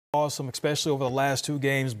Awesome, especially over the last 2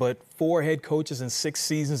 games, but 4 head coaches in 6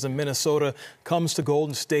 seasons in Minnesota. Comes to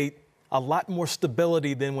Golden State, a lot more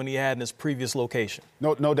stability than when he had in his previous location.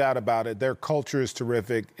 No doubt about it. Their culture is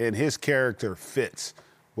terrific, and his character fits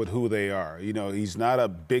with who they are. You know, he's not a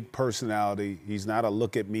big personality. He's not a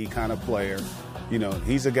look-at-me kind of player. You know,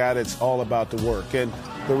 he's a guy that's all about the work. And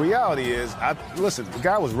the reality is, listen, the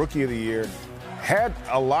guy was Rookie of the Year, had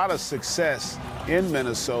a lot of success in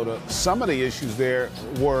Minnesota. Some of the issues there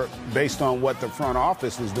were based on what the front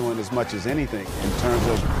office was doing as much as anything in terms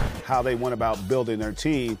of how they went about building their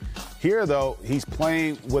team. Here, though, he's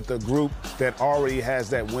playing with a group that already has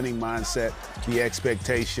that winning mindset, the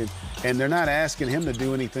expectation, and they're not asking him to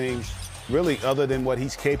do anything really other than what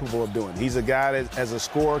he's capable of doing. He's a guy that, as a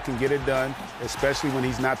scorer, can get it done, especially when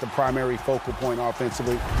he's not the primary focal point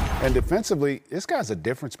offensively. And defensively, this guy's a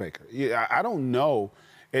difference maker. I don't know,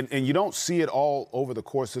 and you don't see it all over the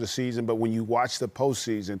course of the season, but when you watch the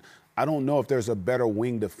postseason, I don't know if there's a better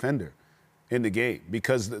wing defender in the game,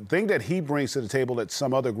 because the thing that he brings to the table that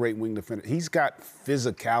some other great wing defender, he's got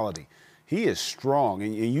physicality. He is strong,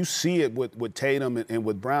 and you see it with Tatum and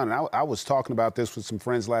with Brown. And I was talking about this with some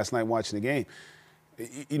friends last night watching the game.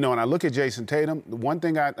 You know, and I look at Jason Tatum, the one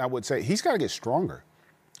thing I would say, he's got to get stronger.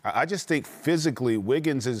 I just think physically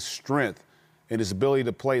Wiggins' strength and his ability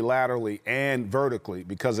to play laterally and vertically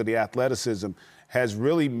because of the athleticism has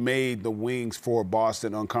really made the wings for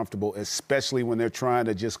Boston uncomfortable, especially when they're trying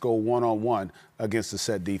to just go one-on-one against a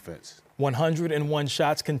set defense. 101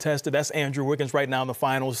 shots contested. That's Andrew Wiggins right now in the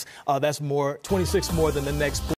finals. That's 26 more than the next.